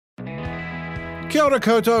Kia ora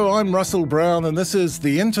koutou, I'm Russell Brown and this is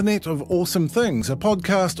The Internet of Awesome Things, a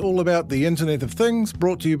podcast all about the Internet of Things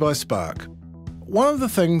brought to you by Spark. One of the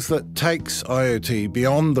things that takes IoT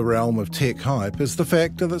beyond the realm of tech hype is the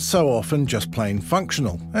fact that it's so often just plain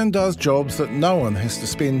functional and does jobs that no one has to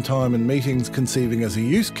spend time in meetings conceiving as a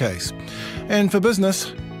use case. And for business,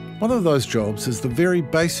 one of those jobs is the very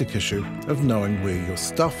basic issue of knowing where your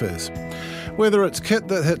stuff is. Whether it's kit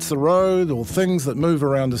that hits the road or things that move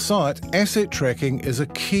around a site, asset tracking is a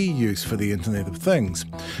key use for the Internet of Things.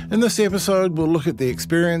 In this episode, we'll look at the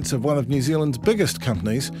experience of one of New Zealand's biggest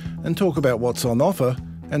companies and talk about what's on offer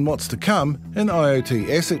and what's to come in IoT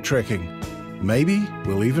asset tracking. Maybe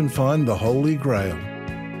we'll even find the Holy Grail.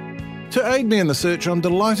 To aid me in the search, I'm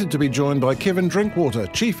delighted to be joined by Kevin Drinkwater,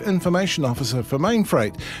 Chief Information Officer for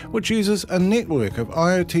Mainfreight, which uses a network of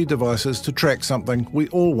IoT devices to track something we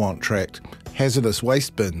all want tracked: hazardous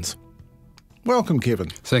waste bins. Welcome, Kevin.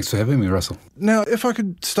 Thanks for having me, Russell. Now, if I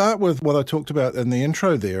could start with what I talked about in the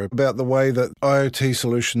intro there, about the way that IoT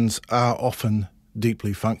solutions are often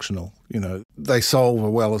deeply functional. You know, they solve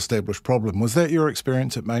a well-established problem. Was that your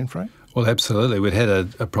experience at Mainfreight? Well, absolutely. We'd had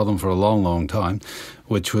a problem for a long, long time,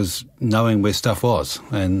 which was knowing where stuff was.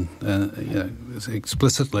 And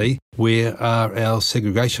explicitly, where are our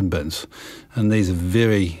segregation bins? And these are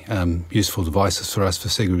very useful devices for us for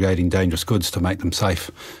segregating dangerous goods to make them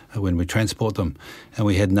safe when we transport them. And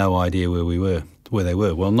we had no idea where they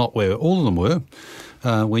were. Well, not where all of them were.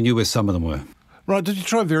 We knew where some of them were. Right, did you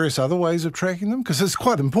try various other ways of tracking them? Because it's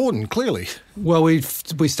quite important, clearly. Well, we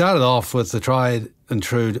started off with the tried and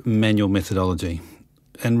true manual methodology.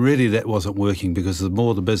 And really that wasn't working because the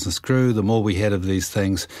more the business grew, the more we had of these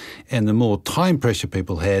things and the more time pressure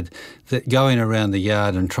people had, that going around the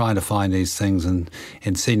yard and trying to find these things and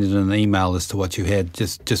sending an email as to what you had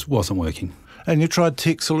just wasn't working. And you tried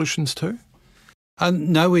tech solutions too?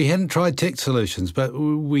 No, we hadn't tried tech solutions, but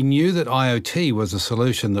we knew that IoT was a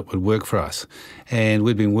solution that would work for us. And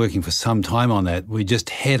we'd been working for some time on that. We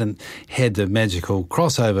just hadn't had the magical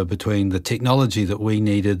crossover between the technology that we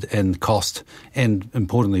needed and cost and,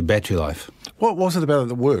 importantly, battery life. What was it about it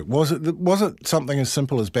that worked? Was it something as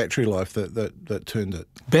simple as battery life that turned it?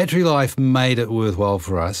 Battery life made it worthwhile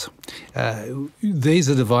for us.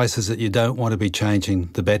 These are devices that you don't want to be changing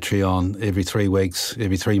the battery on every 3 weeks,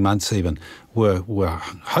 every 3 months even. We're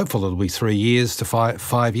hopeful it'll be 3 years to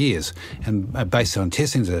 5 years, and based on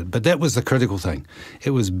testing that. But that was the critical thing. It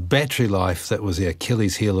was battery life that was the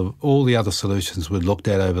Achilles heel of all the other solutions we'd looked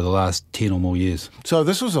at over the last 10 or more years. So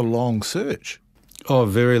this was a long search. Oh, a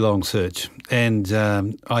very long search. And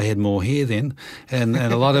I had more hair then, and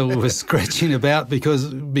a lot of it was scratching about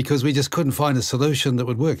because we just couldn't find a solution that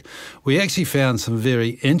would work. We actually found some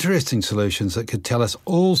very interesting solutions that could tell us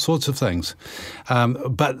all sorts of things,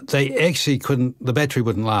 but they actually the battery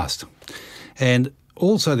wouldn't last. And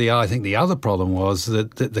also, I think the other problem was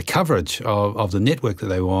that the coverage of the network that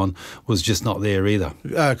they were on was just not there either.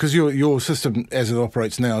 Because your system, as it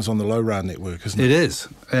operates now, is on the low-RAR network, isn't it? It is,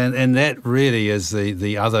 and that really is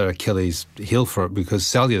the other Achilles heel for it, because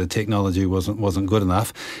cellular technology wasn't good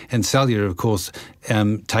enough, and cellular, of course,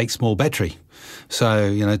 takes more battery.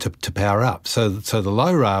 So, to power up. So the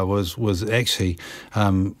low RAR was actually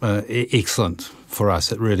excellent for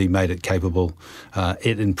us. It really made it capable.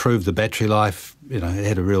 It improved the battery life. It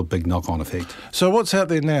had a real big knock-on effect. So what's out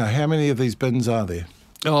there now? How many of these bins are there?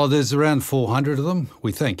 Oh, there's around 400 of them,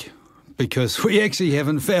 we think, because we actually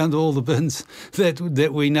haven't found all the bins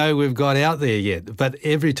that we know we've got out there yet. But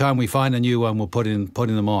every time we find a new one, we're putting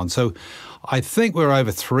them on. So I think we're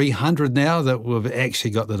over 300 now that we've actually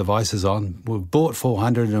got the devices on. We've bought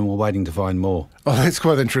 400 and we're waiting to find more. Oh, that's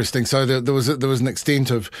quite interesting. So there was an extent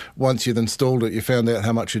of, once you'd installed it, you found out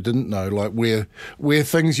how much you didn't know, like where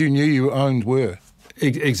things you knew you owned were.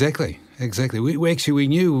 Exactly. We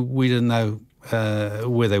knew we didn't know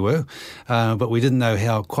where they were, but we didn't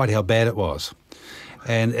know quite how bad it was.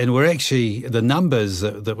 And we're actually, the numbers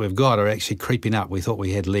that we've got are actually creeping up. We thought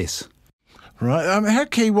we had less. Right. How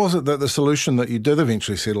key was it that the solution that you did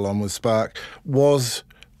eventually settle on with Spark was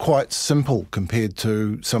quite simple compared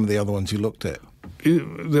to some of the other ones you looked at?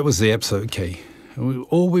 That was the absolute key.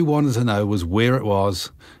 All we wanted to know was where it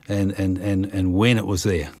was and when it was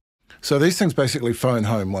there. So these things basically phone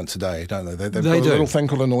home once a day, don't they? They've got a little thing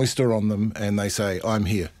called an oyster on them, and they say, I'm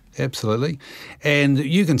here. Absolutely. And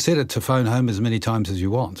you can set it to phone home as many times as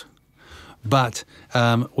you want. But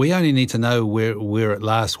we only need to know where it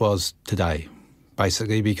last was today,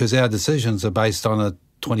 basically, because our decisions are based on a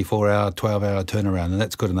 24-hour, 12-hour turnaround, and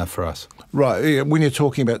that's good enough for us. Right. Yeah, when you're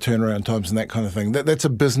talking about turnaround times and that kind of thing, that's a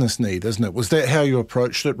business need, isn't it? Was that how you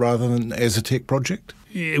approached it rather than as a tech project?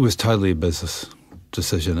 It was totally a business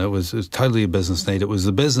decision. It was totally a business need. It was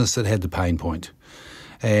the business that had the pain point.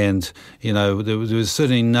 And, there was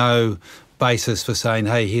certainly no basis for saying,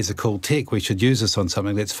 hey, here's a cool tech, we should use this on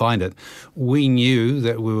something, let's find it. We knew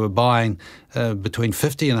that we were buying between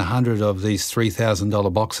 50 and 100 of these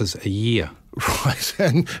 $3,000 boxes a year. Right,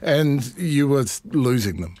 and you were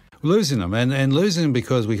losing them. Losing them, and losing them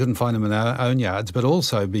because we couldn't find them in our own yards, but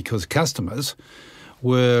also because customers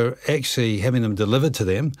were actually having them delivered to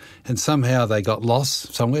them, and somehow they got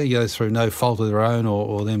lost somewhere, through no fault of their own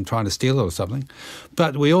or them trying to steal it or something.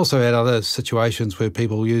 But we also had other situations where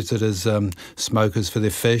people used it as smokers for their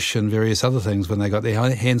fish and various other things when they got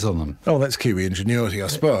their hands on them. Oh, that's Kiwi ingenuity, I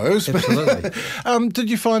suppose. Absolutely. Did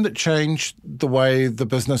you find it changed the way the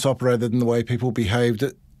business operated and the way people behaved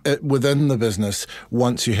within the business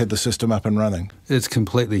once you had the system up and running? It's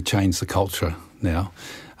completely changed the culture now.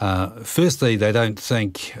 Firstly, they don't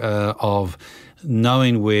think of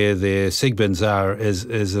knowing where their seg bins are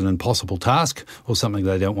as an impossible task or something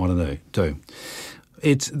they don't want to do.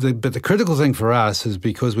 But the critical thing for us is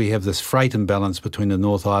because we have this freight imbalance between the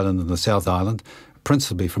North Island and the South Island,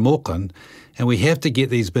 principally from Auckland, and we have to get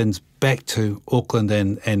these bins back to Auckland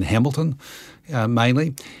and Hamilton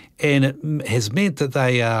mainly, and it has meant that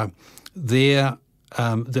they are there,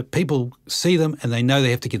 that people see them and they know they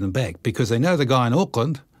have to get them back because they know the guy in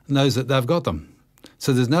Auckland knows that they've got them.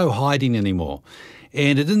 So there's no hiding anymore.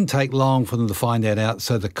 And it didn't take long for them to find that out,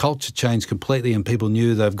 so the culture changed completely and people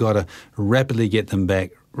knew they've got to rapidly get them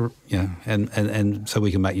back, and so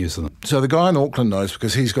we can make use of them. So the guy in Auckland knows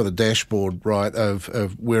because he's got a dashboard, right,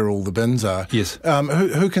 of where all the bins are. Yes.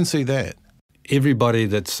 Who can see that? Everybody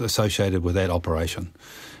that's associated with that operation.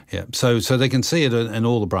 Yeah. So they can see it in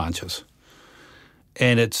all the branches.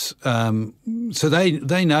 And it's so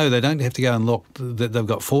they know they don't have to go and look that they've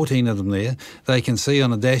got 14 of them there. They can see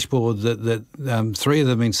on a dashboard that 3 of them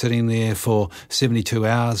have been sitting there for 72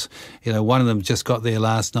 hours. One of them just got there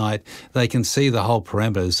last night. They can see the whole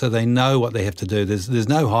parameters, so they know what they have to do. There's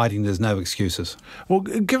no hiding. There's no excuses. Well,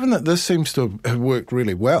 given that this seems to have worked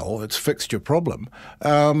really well, it's fixed your problem.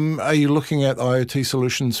 Are you looking at IoT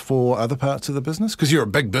solutions for other parts of the business? Because you're a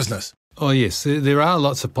big business. Oh, yes. There are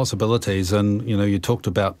lots of possibilities. And, you talked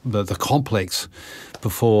about the complex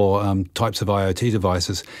before types of IoT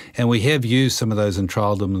devices. And we have used some of those and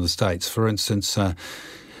trialled them in the States. For instance,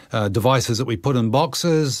 devices that we put in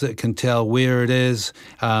boxes that can tell where it is,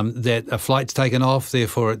 that a flight's taken off,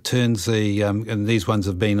 therefore it turns and these ones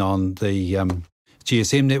have been on the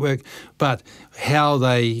GSM network, but how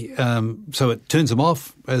they, so it turns them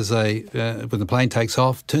off as when the plane takes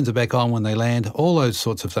off, turns it back on when they land, all those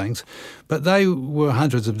sorts of things. But they were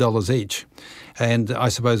hundreds of dollars each. And I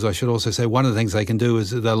suppose I should also say one of the things they can do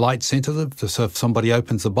is they're light sensitive. So if somebody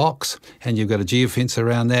opens the box and you've got a geofence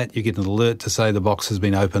around that, you get an alert to say the box has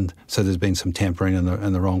been opened, so there's been some tampering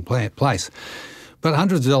in the wrong place. But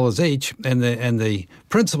hundreds of dollars each, and the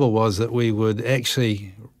principle was that we would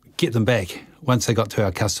actually get them back once they got to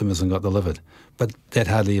our customers and got delivered. But that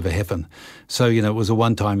hardly ever happened. So, it was a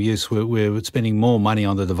one-time use. We're spending more money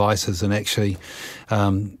on the devices than actually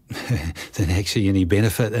any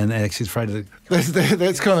benefit, and actually afraid of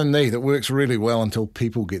That's kind of neat. It works really well until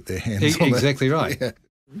people get their hands on it. Exactly right. Yeah.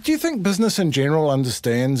 Do you think business in general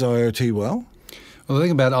understands IoT well? Well, the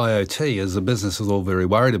thing about IoT is the business is all very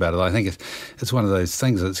worried about it. I think it's one of those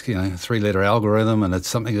things that's, a 3-letter algorithm and it's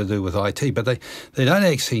something to do with IT, but they don't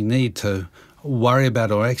actually need to worry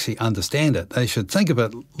about or actually understand it. They should think of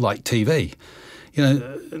it like TV.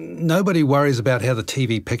 Nobody worries about how the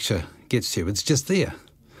TV picture gets to you. It's just there.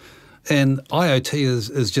 And IoT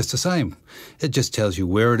is just the same. It just tells you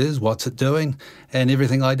where it is, what's it doing, and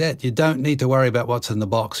everything like that. You don't need to worry about what's in the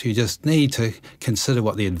box. You just need to consider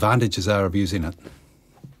what the advantages are of using it.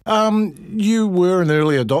 You were an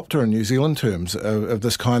early adopter in New Zealand terms of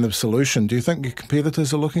this kind of solution. Do you think your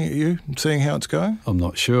competitors are looking at you and seeing how it's going? I'm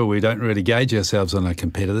not sure. We don't really gauge ourselves on our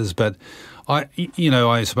competitors, but I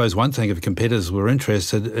suppose one thing, if competitors were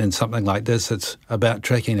interested in something like this, it's about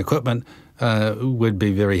tracking equipment, we'd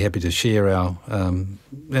be very happy to share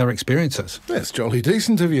our experiences. That's jolly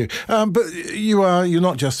decent of you. But you're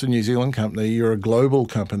not just a New Zealand company, you're a global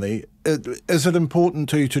company. Is it important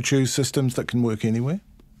to you to choose systems that can work anywhere?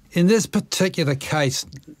 In this particular case,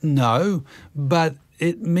 no, but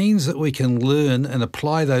it means that we can learn and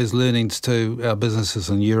apply those learnings to our businesses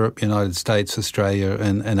in Europe, United States, Australia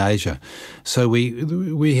and Asia. So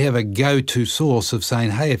we have a go-to source of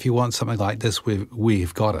saying, hey, if you want something like this,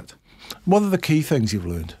 we've got it. What are the key things you've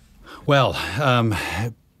learned? Well,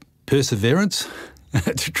 perseverance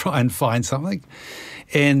to try and find something.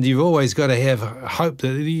 And you've always got to have hope that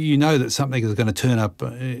that something is going to turn up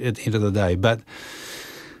at the end of the day. But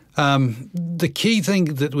The key thing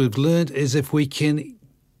that we've learned is if we can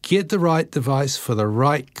get the right device for the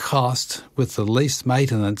right cost with the least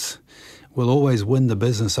maintenance, we'll always win the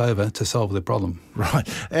business over to solve the problem. Right.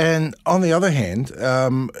 And on the other hand,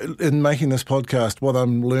 in making this podcast, what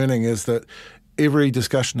I'm learning is that every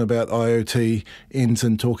discussion about IoT ends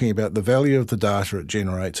in talking about the value of the data it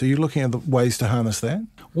generates. Are you looking at the ways to harness that?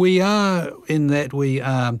 We are, in that we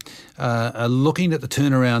are looking at the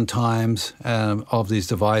turnaround times of these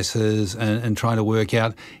devices and trying to work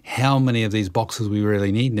out how many of these boxes we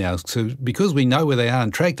really need now. So because we know where they are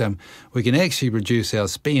and track them, we can actually reduce our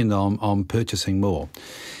spend on purchasing more.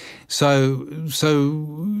 So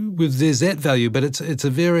there's that value, but it's a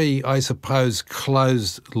very, I suppose,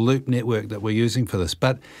 closed loop network that we're using for this.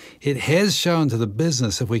 But it has shown to the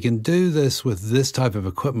business, if we can do this with this type of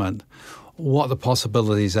equipment, what the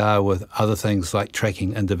possibilities are with other things like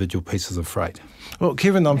tracking individual pieces of freight. Well,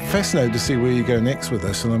 Kevin, I'm fascinated to see where you go next with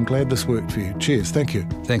this, and I'm glad this worked for you. Cheers. Thank you.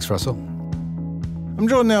 Thanks, Russell. I'm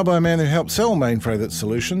joined now by a man who helped sell Mainfreight its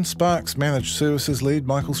solution, Spark's Managed Services lead,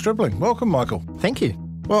 Michael Stribling. Welcome, Michael. Thank you.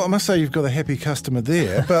 Well, I must say you've got a happy customer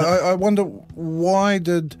there, but I wonder, why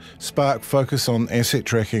did Spark focus on asset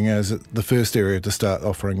tracking as the first area to start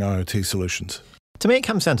offering IoT solutions? To me, it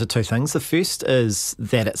comes down to two things. The first is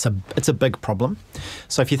that it's a big problem.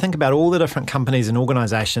 So if you think about all the different companies and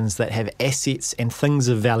organisations that have assets and things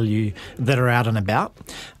of value that are out and about,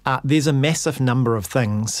 there's a massive number of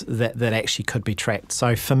things that actually could be tracked.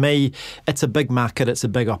 So for me, it's a big market, it's a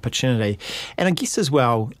big opportunity. And I guess as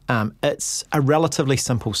well, it's a relatively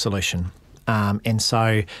simple solution. And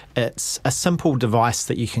so it's a simple device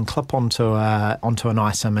that you can clip onto an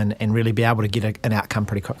item and really be able to get an outcome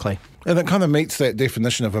pretty quickly. And it kind of meets that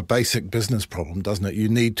definition of a basic business problem, doesn't it? You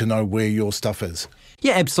need to know where your stuff is.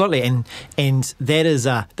 Yeah, absolutely, and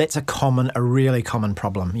that's a really common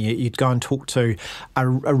problem. You'd go and talk to a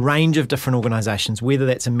range of different organisations, whether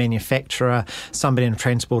that's a manufacturer, somebody in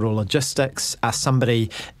transport or logistics, somebody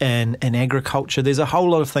in agriculture. There's a whole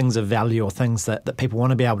lot of things of value or things that people want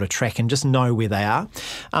to be able to track and just know where they are,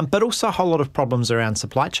 but also a whole lot of problems around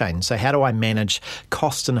supply chain. So how do I manage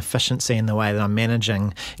cost and efficiency in the way that I'm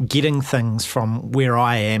managing getting things from where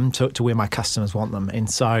I am to where my customers want them? And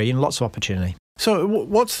so lots of opportunity. So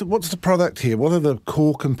what's the product here? What are the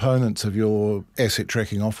core components of your asset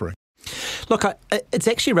tracking offering? Look, it's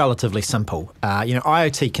actually relatively simple.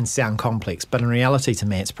 IoT can sound complex, but in reality, to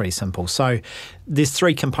me, it's pretty simple. So there's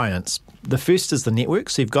three components. The first is the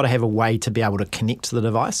network, so you've got to have a way to be able to connect to the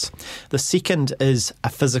device. The second is a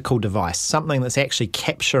physical device, something that's actually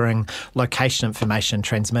capturing location information,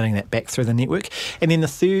 transmitting that back through the network. And then the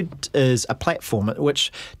third is a platform,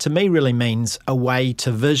 which to me really means a way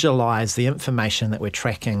to visualize the information that we're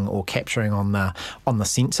tracking or capturing on the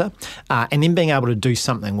sensor, and then being able to do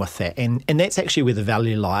something with that. And that's actually where the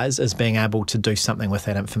value lies, is being able to do something with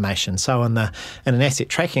that information. So in an asset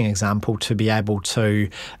tracking example, to be able to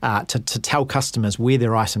tell customers where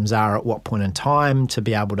their items are at what point in time, to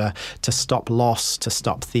be able to stop loss, to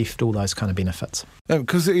stop theft, all those kind of benefits.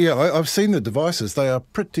 Because I've seen the devices. They are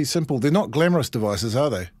pretty simple. They're not glamorous devices, are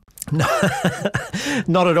they? No,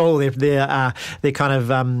 not at all. They're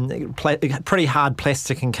kind of pretty hard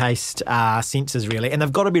plastic encased sensors, really, and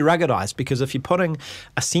they've got to be ruggedized, because if you're putting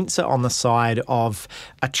a sensor on the side of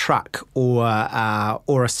a truck or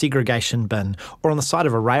a segregation bin or on the side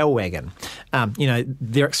of a rail wagon,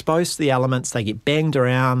 they're exposed to the elements. They get banged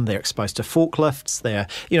around. They're exposed to forklifts.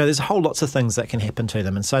 There's a whole lots of things that can happen to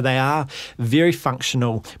them, and so they are very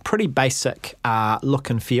functional, pretty basic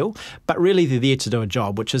look and feel, but really they're there to do a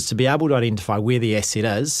job, which is to be able to identify where the asset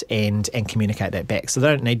is and communicate that back. So they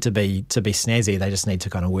don't need to be snazzy, they just need to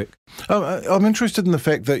kind of work. I'm interested in the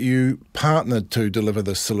fact that you partnered to deliver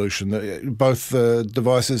this solution, both the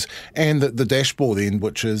devices and the dashboard end,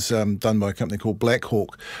 which is done by a company called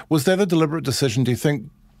Blackhawk. Was that a deliberate decision? Do you think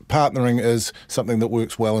partnering is something that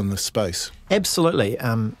works well in this space? Absolutely.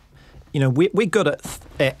 We're good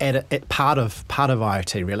at part of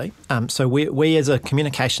IoT, really. So we as a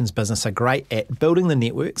communications business are great at building the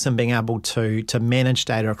networks and being able to manage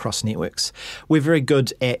data across networks. We're very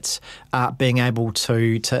good at being able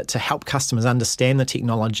to help customers understand the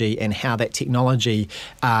technology and how that technology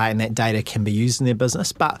and that data can be used in their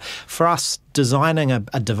business. But for us, designing a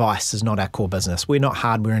device is not our core business. We're not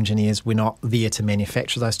hardware engineers. We're not there to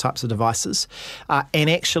manufacture those types of devices. And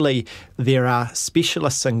actually, there are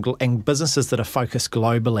specialists and businesses that are focused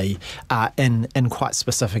globally in quite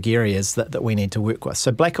specific areas that we need to work with.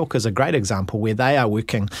 So Black Hawk is a great example where they are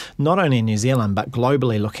working not only in New Zealand but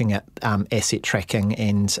globally, looking at asset tracking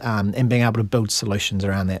and being able to build solutions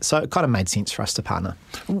around that. So it kind of made sense for us to partner.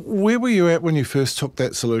 Where were you at when you first took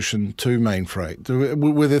that solution to Mainfreight?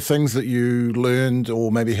 Were there things that you learned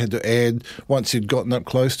or maybe had to add once you'd gotten up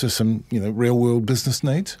close to some real world business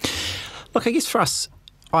needs? Look, I guess for us,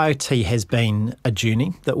 IoT has been a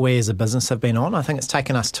journey that we as a business have been on. I think it's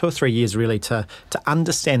taken us 2 or 3 years really to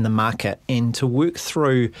understand the market and to work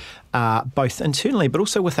through both internally but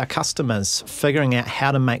also with our customers, figuring out how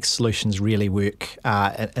to make solutions really work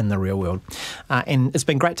in the real world. And it's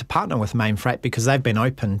been great to partner with Mainfreight because they've been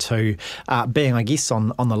open to being, I guess,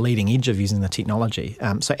 on the leading edge of using the technology.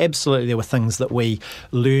 So absolutely there were things that we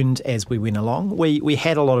learned as we went along. We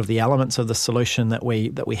had a lot of the elements of the solution that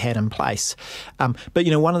we had in place. But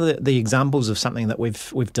one of the examples of something that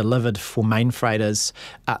we've delivered for Mainfreight is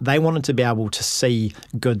they wanted to be able to see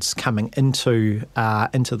goods coming into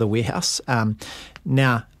the warehouse.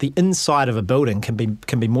 Now, the inside of a building can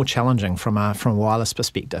be more challenging from a wireless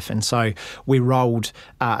perspective, and so we rolled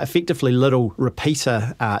effectively little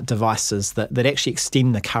repeater devices that actually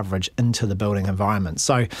extend the coverage into the building environment.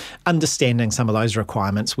 So, understanding some of those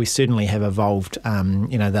requirements, we certainly have evolved,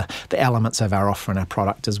 the elements of our offer and our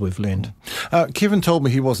product as we've learned. Kevin told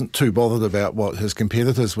me he wasn't too bothered about what his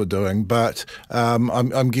competitors were doing, but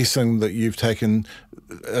I'm guessing that you've taken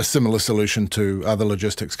a similar solution to other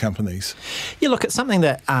logistics companies. Yeah, look, it's something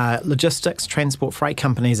that logistics, transport, freight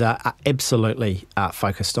companies are absolutely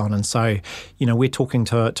focused on, and so we're talking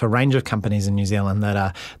to a range of companies in New Zealand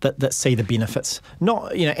that see the benefits.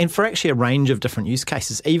 Not and for actually a range of different use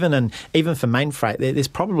cases. Even for Mainfreight, there's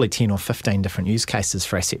probably 10 or 15 different use cases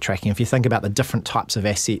for asset tracking. If you think about the different types of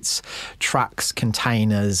assets, trucks,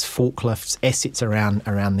 containers, forklifts, assets around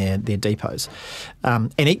their depots,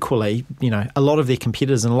 and equally, a lot of their competitors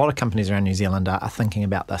and a lot of companies around New Zealand are thinking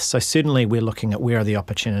about this. So certainly we're looking at where are the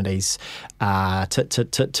opportunities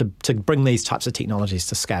to bring these types of technologies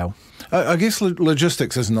to scale. I guess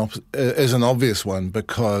logistics is an obvious one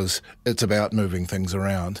because it's about moving things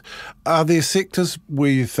around. Are there sectors where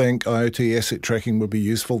you think IoT asset tracking would be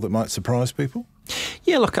useful that might surprise people?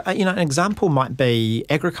 Yeah, look, an example might be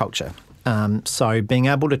agriculture. So being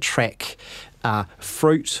able to track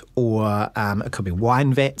fruit, or it could be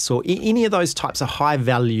wine vats, or any of those types of high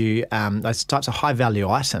value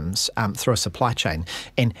items through a supply chain.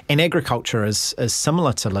 And agriculture is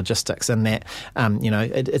similar to logistics in that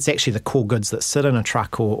it's actually the core goods that sit in a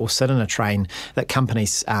truck or sit in a train that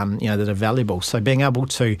companies that are valuable. So being able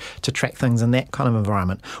to track things in that kind of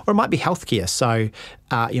environment, or it might be healthcare. So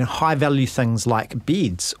high value things like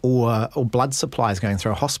beds or blood supplies going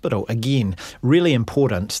through a hospital. Again, really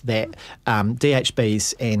important that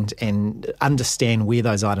DHBs and understand where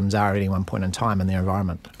those items are at any one point in time in their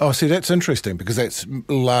environment. Oh, see, that's interesting because that's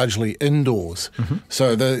largely indoors. Mm-hmm.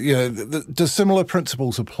 So does similar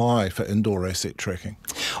principles apply for indoor asset tracking?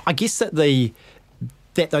 I guess that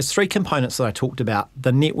those three components that I talked about,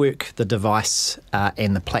 the network, the device,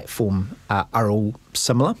 and the platform are all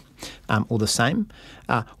similar. Or the same.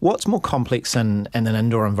 What's more complex in an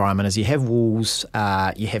indoor environment is you have walls,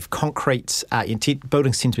 you have concrete,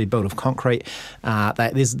 buildings tend to be built of concrete.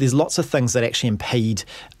 There's lots of things that actually impede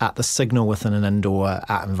the signal within an indoor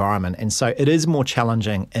environment. And so it is more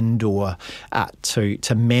challenging indoor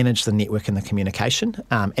to manage the network and the communication.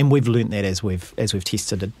 And we've learnt that as we've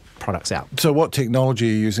tested products out. So what technology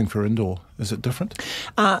are you using for indoor? Is it different?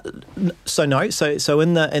 So no. So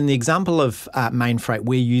in the example of Mainfreight,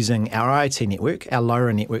 we're using our IoT network, our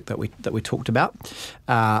LoRa network that we talked about.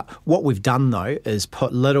 What we've done though is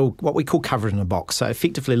put what we call coverage in a box. So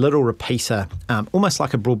effectively, little repeater, almost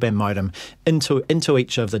like a broadband modem, into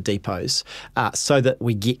each of the depots, so that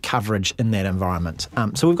we get coverage in that environment.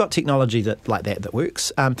 So we've got technology that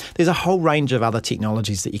works. There's a whole range of other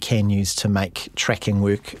technologies that you can use to make tracking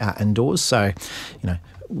work indoors. So,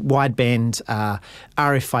 wideband,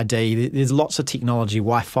 RFID, there's lots of technology,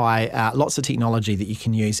 Wi-Fi, lots of technology that you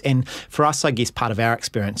can use. And for us, I guess part of our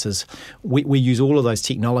experience is we use all of those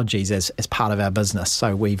technologies as part of our business.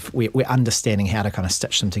 So we're understanding how to kind of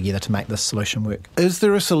stitch them together to make this solution work. Is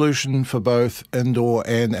there a solution for both indoor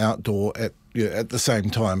and outdoor at the same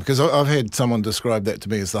time? Because I've had someone describe that to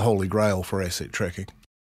me as the holy grail for asset tracking.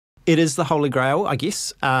 It is the holy grail, I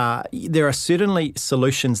guess. There are certainly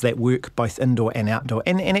solutions that work both indoor and outdoor.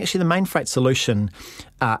 And actually the Mainfreight solution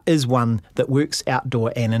is one that works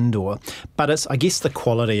outdoor and indoor. But it's, I guess, the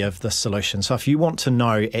quality of the solution. So if you want to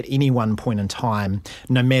know at any one point in time,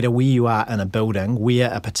 no matter where you are in a building,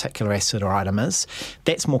 where a particular asset or item is,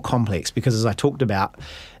 that's more complex because, as I talked about,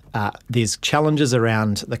 there's challenges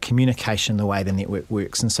around the communication, the way the network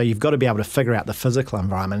works. And so you've got to be able to figure out the physical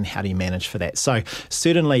environment and how do you manage for that. So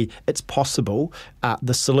certainly it's possible.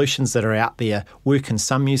 The solutions that are out there work in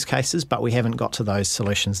some use cases, but we haven't got to those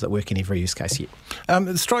solutions that work in every use case yet.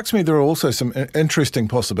 It strikes me there are also some interesting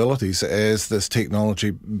possibilities as this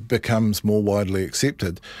technology becomes more widely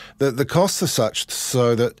accepted. The costs are such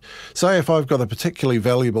so that, say if I've got a particularly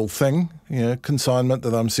valuable thing, consignment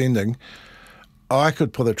that I'm sending, I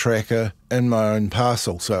could put a tracker in my own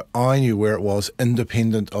parcel so I knew where it was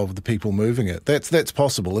independent of the people moving it. That's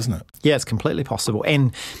possible, isn't it? Yeah, it's completely possible.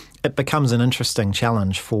 And it becomes an interesting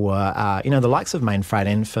challenge for the likes of Mainfreight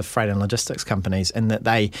and for freight and logistics companies in that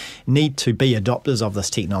they need to be adopters of this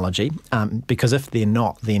technology because if they're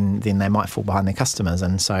not, then they might fall behind their customers.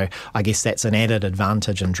 And so I guess that's an added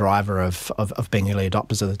advantage and driver of being early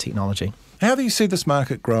adopters of the technology. How do you see this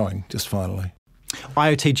market growing, just finally?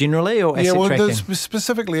 IoT generally or asset tracking?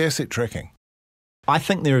 Specifically asset tracking. I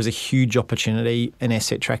think there is a huge opportunity in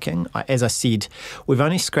asset tracking. As I said, we've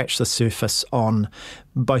only scratched the surface on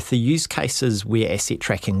both the use cases where asset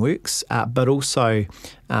tracking works, but also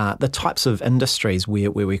the types of industries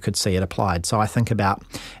where we could see it applied. So I think about,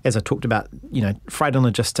 as I talked about, freight and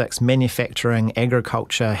logistics, manufacturing,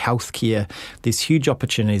 agriculture, healthcare. There's huge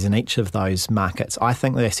opportunities in each of those markets. I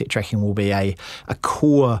think that asset tracking will be a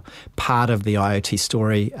core part of the IoT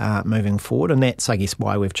story moving forward, and that's, I guess,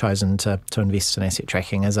 why we've chosen to invest in asset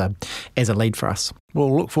tracking as a lead for us.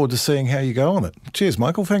 We'll look forward to seeing how you go on it. Cheers,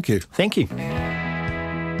 Michael. Thank you. Thank you.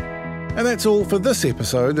 And that's all for this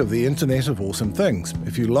episode of the Internet of Awesome Things.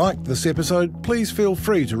 If you liked this episode, please feel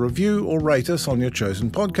free to review or rate us on your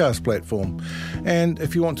chosen podcast platform. And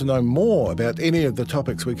if you want to know more about any of the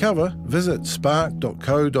topics we cover, visit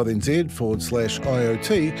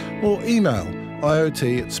spark.co.nz/IoT or email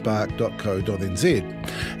iot@spark.co.nz.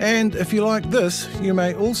 And if you like this, you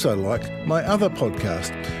may also like my other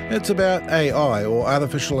podcast. It's about AI or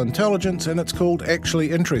artificial intelligence and it's called Actually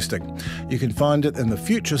Interesting. You can find it in the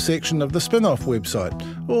Future section of the Spin-Off website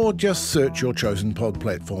or just search your chosen pod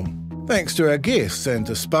platform. Thanks to our guests and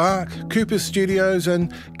to Spark, Cooper Studios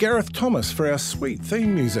and Gareth Thomas for our sweet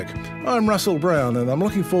theme music. I'm Russell Brown and I'm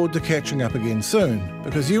looking forward to catching up again soon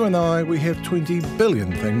because you and I, we have 20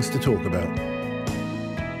 billion things to talk about.